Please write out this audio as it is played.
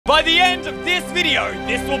By the end of this video,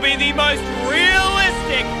 this will be the most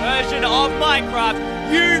realistic version of Minecraft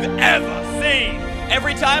you've ever seen.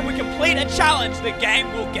 Every time we complete a challenge, the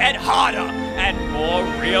game will get harder and more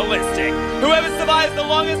realistic. Whoever survives the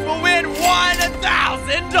longest will win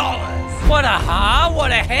 $1,000. What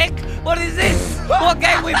a heck? What is this? What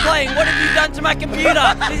game are we playing? What have you done to my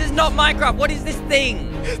computer? This is not Minecraft. What is this thing?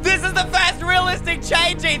 This is the first realistic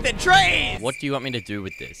change, Ethan. Trees! What do you want me to do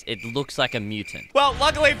with this? It looks like a mutant. Well,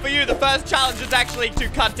 luckily for you, the first challenge is actually to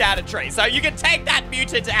cut down a tree. So you can take that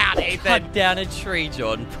mutant out, Ethan. Cut down a tree,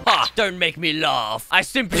 Jordan. Ha! Don't make me laugh. I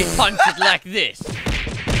simply punch it like this.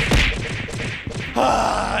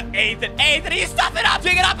 Ethan, are you stuffing up?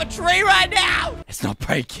 Digging up a tree right now? It's not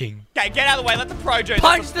breaking. Okay, get out of the way. Let the pro do it.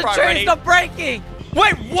 Punch the tree. It's not breaking.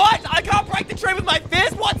 Wait, what? I can't break the tree with my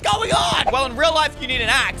fist? What's going on? Well, in real life, you need an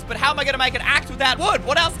axe, but how am I going to make an axe without wood?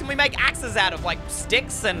 What else can we make axes out of? Like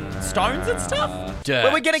sticks and stones and stuff? Dirt.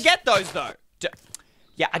 Where are we going to get those, though?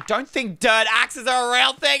 Yeah, I don't think dirt axes are a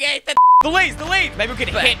real thing, Ethan. The leaves. Maybe we could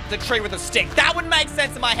hit the tree with a stick. That would make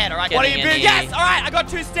sense in my head, all right? What are you doing? Yes, all right, I got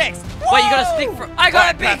 2 sticks. Whoa! Wait, you got a stick for... I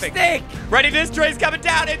got a big stick. Ready, this tree's coming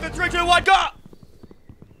down. Ethan, 3, 2, 1, go.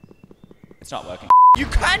 It's not working. You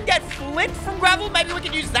can get flint from gravel. Maybe we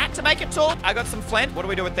can use that to make a tool. I got some flint. What do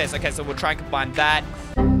we do with this? Okay, so we'll try and combine that.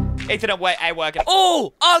 Ethan, wait, ain't working.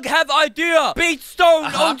 Oh, I have idea. Beat stone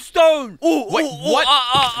on stone. Oh, wait, what?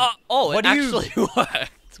 It actually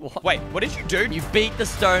worked. What? Wait, what did you do? You beat the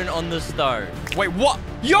stone on the stone. Wait, what?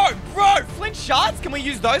 Yo, bro, flint shards? Can we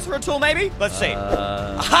use those for a tool, maybe? Let's see.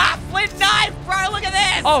 Aha, flint knife, bro, look at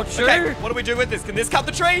this. Oh, true. Okay, what do we do with this? Can this cut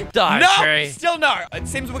the tree? No, tree. Still no. It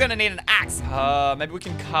seems we're gonna need an axe. Maybe we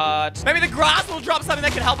can cut. Maybe the grass will drop something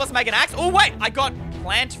that can help us make an axe. Oh, wait, I got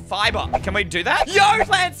plant fiber. Can we do that? Yo,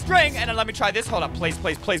 plant string. And then let me try this. Hold up, please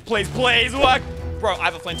work. Bro, I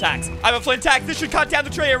have a flint axe. This should cut down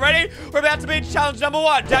the tree. Are you ready? We're about to be challenge number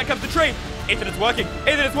 1. Down comes the tree. Ethan, it's working.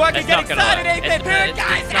 Get excited, Ethan. Here it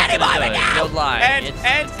goes. Any moment now. You're lying.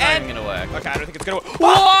 It's not even gonna work. Okay, I don't think it's gonna work.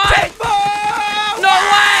 What? No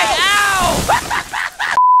way!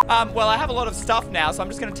 Ow! Well, I have a lot of stuff now, so I'm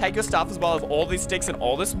just gonna take your stuff as well as all these sticks and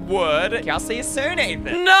all this wood. Okay, I'll see you soon,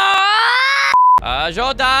 Ethan. No!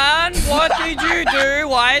 Jordan, what did you do?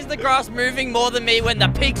 Why is the grass moving more than me when the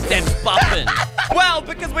pig steps bumping? Well,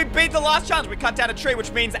 because we beat the last challenge. We cut down a tree,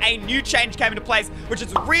 which means a new change came into place, which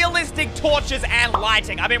is realistic torches and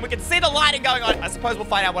lighting. I mean, we can see the lighting going on. I suppose we'll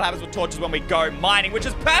find out what happens with torches when we go mining, which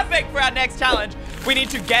is perfect for our next challenge. We need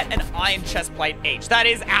to get an iron chest plate each. That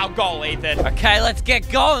is our goal, Ethan. Okay, let's get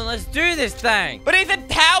going. Let's do this thing. But Ethan,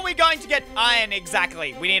 how are we going to get iron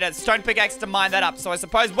exactly? We need a stone pickaxe to mine that up. So I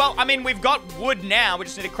suppose, well, I mean, we've got wood now. We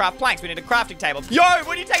just need to craft planks. We need a crafting table. Yo,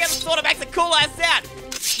 when you take out the sword, it makes a cool ass sound.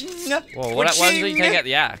 Whoa, why don't you take out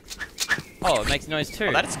the axe? Oh, it makes noise too.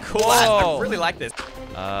 Oh, that is cool. I really like this. Hey,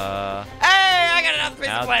 I got another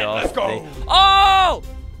piece of plant. Let's go. Oh,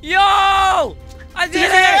 yo! I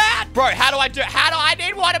did it! Bro, how do I do it? I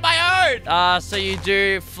need one of my own. So you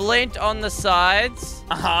do flint on the sides.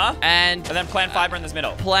 And then plant fiber in the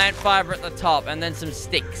middle. Plant fiber at the top, and then some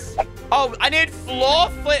sticks. Oh, I need floor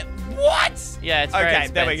flint. What? Yeah, it's very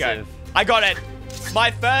expensive. There we go. I got it.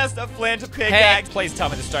 My first flint pickaxe. Please tell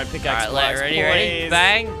me the stone pickaxe works. Alright, ready?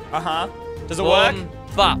 Bang. Does it work?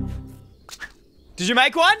 Bop. Did you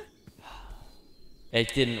make one?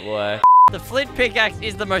 It didn't work. The flint pickaxe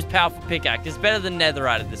is the most powerful pickaxe. It's better than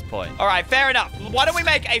netherite at this point. All right, fair enough. Why don't we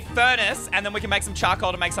make a furnace, and then we can make some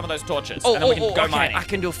charcoal to make some of those torches. And then we can go mining. I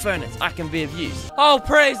can do a furnace. I can be of use. Oh,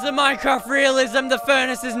 praise the Minecraft realism. The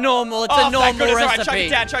furnace is normal. It's a normal recipe. All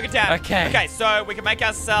right, chuck it down. Okay, so we can make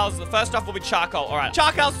ourselves, first off will be charcoal. All right,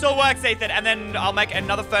 charcoal still works, Ethan. And then I'll make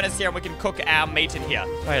another furnace here, and we can cook our meat in here.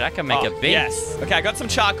 Wait, I can make a bit. Yes. Okay, I got some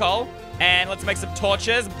charcoal, and let's make some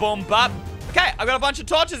torches. Boom, bop. Okay, I've got a bunch of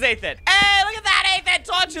torches, Ethan. Hey, look at that, Ethan!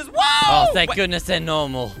 Torches! Whoa! Oh, thank goodness they're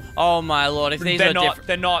normal. Oh my lord, if these are different...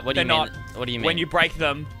 They're not. What do you mean? What do you mean? When you break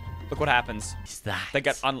them, look what happens. What's that? They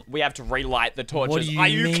get we have to relight the torches. What do you Are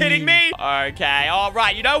you kidding me? Okay, all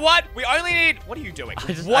right. You know what? We only need... What are you doing? What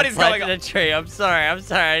is going on? I planted a tree. I'm sorry. I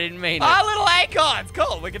didn't mean it. Oh, little acorns.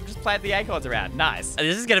 Cool. We can just plant the acorns around. Nice.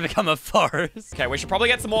 This is going to become a forest. Okay, we should probably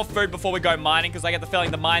get some more food before we go mining, because I get the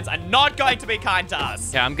feeling the mines are not going to be kind to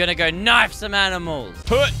us. Okay, I'm going to go knife some animals.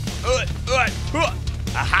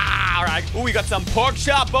 Aha! All right. Oh, we got some pork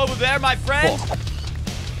chop over there, my friend. Pork.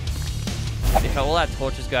 If all our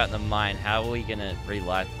torches go out in the mine, how are we going to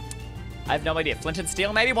relight them? I have no idea. Flint and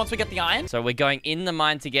steel, maybe, once we get the iron? So we're going in the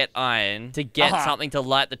mine to get iron, to get something to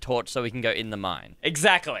light the torch so we can go in the mine.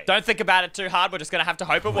 Exactly. Don't think about it too hard. We're just going to have to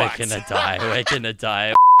hope it works. We're going to die. We're going to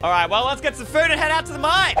die. All right, well, let's get some food and head out to the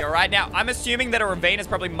mine. All right, now, I'm assuming that a ravine is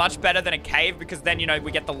probably much better than a cave because then, you know,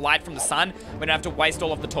 we get the light from the sun. We don't have to waste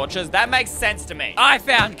all of the torches. That makes sense to me. I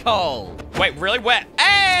found coal. Wait, really? Where?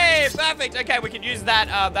 Hey, perfect. Okay, we can use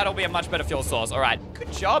that. That'll be a much better fuel source. All right.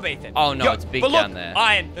 Good job, Ethan. Oh, no, it's big but look, down there.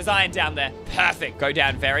 Iron. There's iron down there. Perfect. Go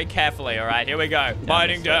down very carefully. All right, here we go.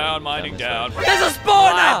 Mining down, mining down. There's a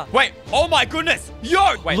spawner. Wait. Oh, my goodness.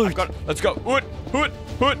 Yo. Wait, Loot. I've got it. Let's go. Hood.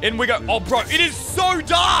 In we go. Oh, bro, it is so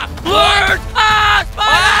dark. Loot! Ah,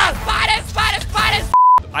 Spiders.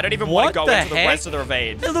 I don't even want to go into the rest of the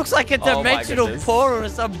ravine. It looks like a dimensional goodness. portal to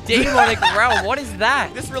some demonic realm. What is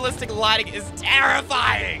that? This realistic lighting is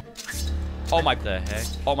terrifying. Oh my The heck?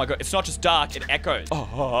 Oh my god, it's not just dark, it echoes. Oh,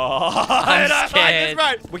 I'm scared.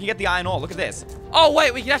 We can get the iron ore, look at this. Oh,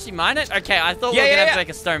 wait, we can actually mine it? Okay, I thought we were Yeah, going to yeah, have to make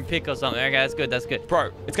a stone pick or something. Okay, that's good.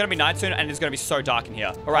 Bro, it's gonna be night soon and it's gonna be so dark in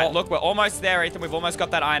here. All right, look, we're almost there, Ethan. We've almost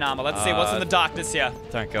got that iron armor. Let's see what's in the darkness here.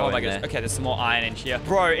 Don't go in there. Okay, there's some more iron in here.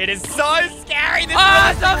 Bro, it is so scary. This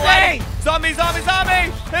Zombie! Zombie!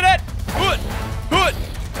 Hit it! Hood!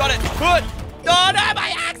 Got it! Hood! Oh no,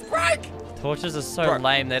 my axe broke! Torches are so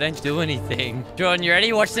lame, they don't do anything. Jordan, you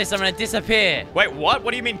ready? Watch this, I'm gonna disappear. Wait, what? What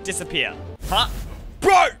do you mean disappear? Huh?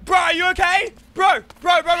 Bro, are you okay? Bro,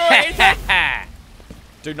 Ethan?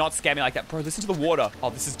 Do not scare me like that. Bro, listen to the water. Oh,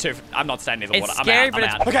 this is too... I'm not standing near the water. Scary, I'm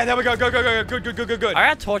out. Okay, there we go. Go. Good. Are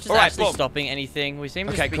our torches actually stopping anything? We seem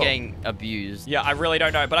to be getting abused. Yeah, I really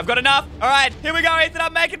don't know, but I've got enough. All right, here we go, Ethan.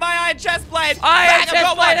 I'm making my iron chest plate. Iron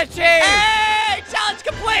chest plate achieved! Hey, challenge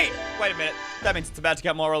complete. Wait a minute. That means it's about to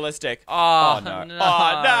get more realistic. Oh, no. No.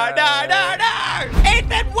 Oh, no.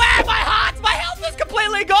 Ethan, where? My heart, my health is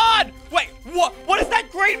completely gone. Wait, what? What is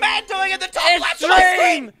that green man doing at the top left of my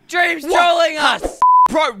screen? Dream's trolling us!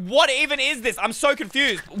 Bro, what even is this? I'm so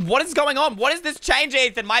confused. What is going on? What is this change,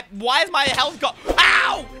 Ethan? Why is my health got...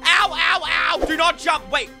 Ow! Do not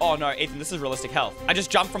jump. Wait. Oh, no, Ethan, this is realistic health. I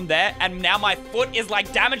just jumped from there, and now my foot is,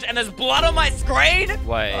 like, damaged, and there's blood on my screen?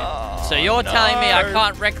 Wait. So you're telling me I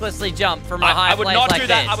can't recklessly jump from a high place like this? I would not do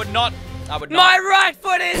that. I would not. My right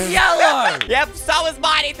foot is yellow! Yep, so is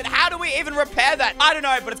mine, Ethan. How do we even repair that? I don't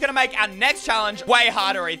know, but it's going to make our next challenge way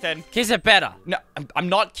harder, Ethan. Kiss it better. No, I'm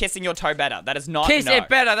not kissing your toe better. That is not... Kiss it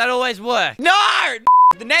better. That always works. No!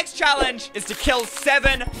 The next challenge is to kill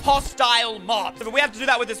 7 hostile mobs. But we have to do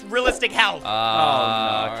that with this realistic health. Oh,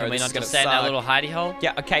 no. Can we not just stay in our little hidey hole?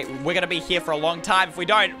 Yeah, okay. We're going to be here for a long time. If we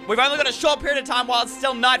don't, we've only got a short period of time while it's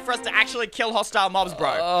still night for us to actually kill hostile mobs,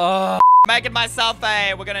 bro. Making myself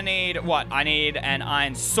we're going to need, what? I need an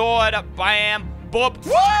iron sword. Bam. Boop.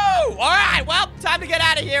 Woo! All right, well, time to get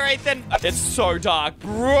out of here, Ethan. It's so dark,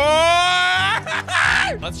 bro.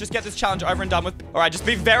 Let's just get this challenge over and done with. All right, just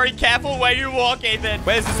be very careful where you walk, Ethan.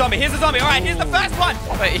 Where's the zombie? Here's the zombie. All right, here's the first one.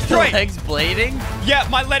 Wait, your leg's bleeding? Yeah,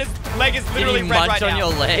 my leg is literally red right now. on your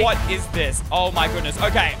leg? What is this? Oh, my goodness.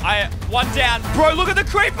 Okay, one down. Bro, look at the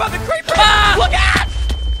creeper. The creeper. Ah! Look out.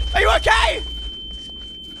 Are you okay?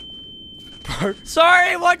 Bro.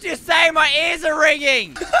 Sorry, what'd you say? My ears are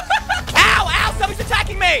ringing. Ow, something's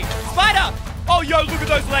attacking me. Spider. Oh, yo, look at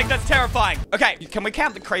those legs. That's terrifying. Okay, can we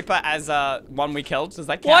count the creeper as one we killed? Does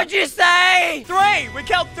that count? What'd you say? 3. We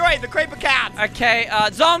killed 3. The creeper counts. Okay,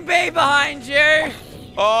 zombie behind you.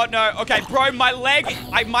 Oh, no. Okay, bro, my leg.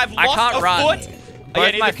 I've lost a foot.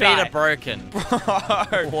 Both my feet are broken. Bro.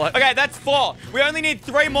 What? Okay, that's 4. We only need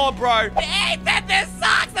 3 more, bro. Ethan, this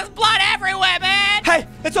sucks. There's blood everywhere, man. Hey,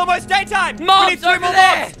 it's almost daytime. Mobs we need 3 over more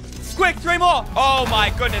there. mobs. Quick, 3 more. Oh, my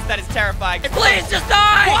goodness. That is terrifying. Please just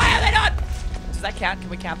die. Why are they not? Does that count? Can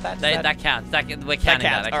we count that? That counts. We're counting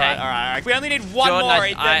that, okay? All right. We only need 1 Jordan, more,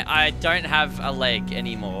 Ethan. I don't have a leg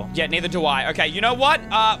anymore. Yeah, neither do I. Okay, you know what?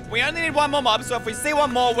 We only need 1 more mob, so if we see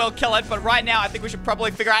 1 more, we'll kill it. But right now, I think we should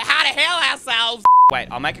probably figure out how to heal ourselves. Wait,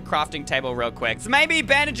 I'll make a crafting table real quick. So maybe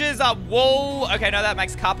bandages, wool. Okay, no, that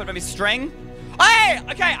makes carpet. Maybe string. Hey,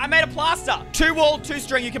 okay, I made a plaster. 2 wool, 2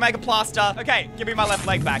 string, you can make a plaster. Okay, give me my left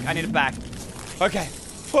leg back. I need it back. Okay.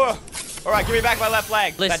 All right, give me back my left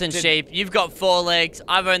leg. Listen, sheep, you've got 4 legs.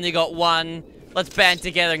 I've only got 1. Let's band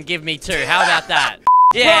together and give me 2. How about that?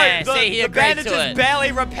 Yeah, bro, see, he the agreed bandages to it.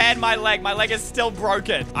 barely repaired my leg. My leg is still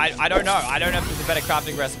broken. I don't know. I don't know if there's a better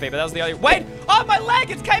crafting recipe, but that was the only... Wait! Oh, my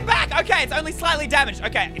leg! It came back! Okay, it's only slightly damaged.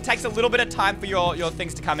 Okay, it takes a little bit of time for your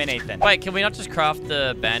things to come in, Ethan. Wait, can we not just craft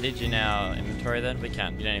the bandage in our inventory then? We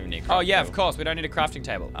can. You don't even need a crafting Oh, yeah, table. of course. We don't need a crafting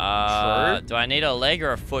table. True. Do I need a leg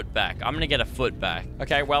or a foot back? I'm gonna get a foot back.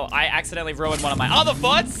 Okay, well, I accidentally ruined one of my other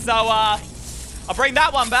foots, so, I'll bring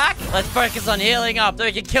that one back. Let's focus on healing up so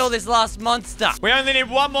we can kill this last monster. We only need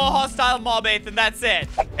 1 more hostile mob, Ethan. That's it.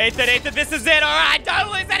 Ethan, this is it. All right,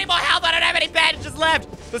 don't lose any more health. I don't have any bandages left.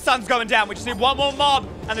 The sun's going down. We just need 1 more mob,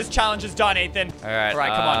 and this challenge is done, Ethan. All right,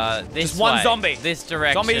 come on. This Just one way, zombie. This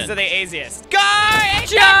direction. Zombies are the easiest. Go,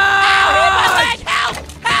 Ethan! Charge! Help!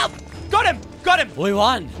 Help! Got him! Got him! We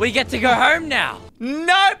won. We get to go home now.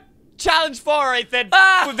 Nope. Challenge 4, Ethan.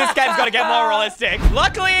 This game's got to get more realistic.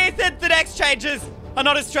 Luckily, Ethan, the next changes are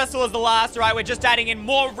not as stressful as the last, right? We're just adding in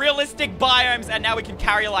more realistic biomes, and now we can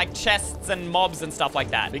carry, like, chests and mobs and stuff like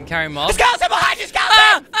that. We can carry mobs. Skeleton behind you,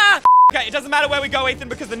 skeleton! Okay, it doesn't matter where we go, Ethan,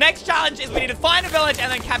 because the next challenge is we need to find a village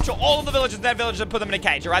and then capture all of the villagers in that village and put them in a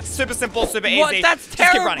cage, all right? Super simple, super easy. What? That's Just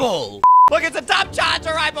keep running. terrible. Look, it's a dumb challenge,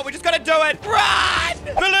 all right, but we just got to do it. Run!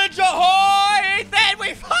 Village ahoy! Ethan,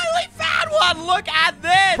 we finally found one! Look at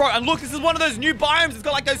this! Bro, and look, this is one of those new biomes. It's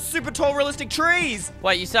got, like, those super tall, realistic trees.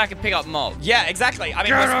 Wait, you said I could pick up mobs? Yeah, exactly. I mean,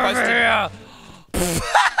 Get we're over supposed here.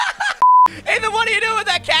 to... Ethan, what are you doing with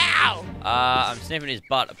that cow? I'm sniffing his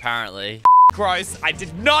butt, apparently. Gross. I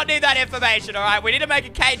did not need that information, all right? We need to make a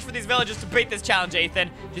cage for these villagers to beat this challenge, Ethan.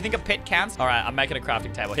 Do you think a pit counts? All right, I'm making a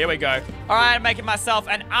crafting table. Here we go. All right, I'm making myself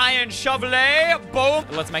an iron shovel. Boom.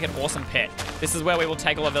 Let's make an awesome pit. This is where we will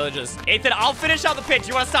take all the villagers. Ethan, I'll finish up the pit. Do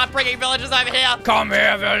you want to start bringing villagers over here? Come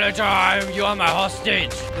here, villager. You are my hostage.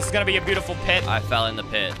 This is going to be a beautiful pit. I fell in the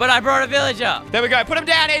pit. But I brought a villager. There we go. Put him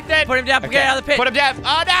down, Ethan. Put him down. Okay. Get out of the pit. Put him down.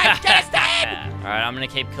 Oh, no. Get us down. All right, I'm going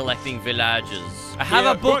to keep collecting villagers. I have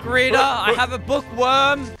Yeah, a book reader. I have a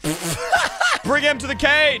bookworm. Bring him to the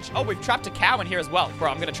cage. Oh, we've trapped a cow in here as well.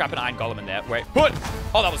 Bro, I'm going to trap an iron golem in there. Wait. Put.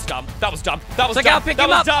 Oh, that was dumb. That was dumb. That was Look dumb. out, pick that him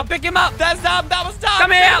was up. dumb. Pick him up. That's dumb. That was dumb.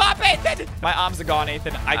 Come here. Pick him up, Ethan. My arms are gone,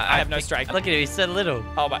 Ethan. I have no strength. Look at him. He's so little.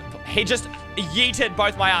 Oh, my. He just yeeted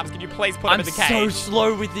both my arms. Can you please put him in the cage? I'm so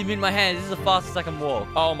slow with him in my hand. This is the fastest I can walk.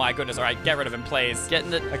 Oh, my goodness. All right, get rid of him, please. Get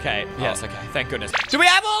in the... Okay. Oh. Yes, okay. Thank goodness. Do we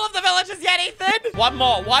have all of the villagers yet, Ethan? One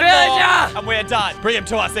more. One Villager! more. And we're done. Bring him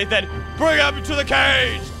to us, Ethan. Bring him to the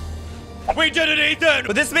cage. We did it, Ethan!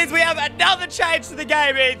 But this means we have another change to the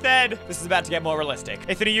game, Ethan! This is about to get more realistic.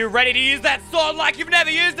 Ethan, are you ready to use that sword like you've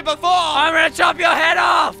never used it before? I'm gonna chop your head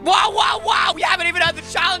off! Whoa, whoa, whoa! We haven't even had the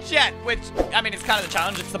challenge yet! Which, I mean, it's kind of the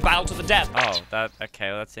challenge. It's the battle to the death. Oh,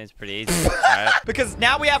 okay, well, that seems pretty easy. Right. Because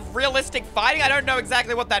now we have realistic fighting. I don't know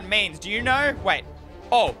exactly what that means. Do you know? Wait.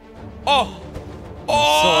 Oh.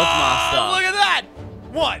 Swordmaster. Look at that!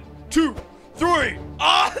 1, 2, 3.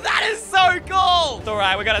 Oh, that is so cool! All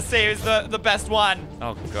right, we're gonna see who's the best one.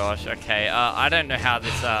 Oh, gosh, okay. I don't know how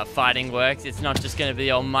this fighting works. It's not just gonna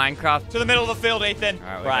be old Minecraft. To the middle of the field, Ethan.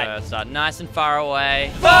 All right, we gotta start nice and far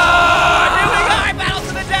away. Oh, here we go! Battle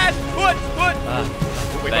to the death! What?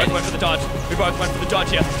 We both went for the dodge. We both went for the dodge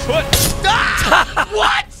here. What? Ah!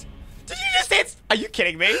 What? Did you just hit? Are you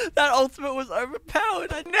kidding me? That ultimate was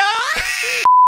overpowered. No!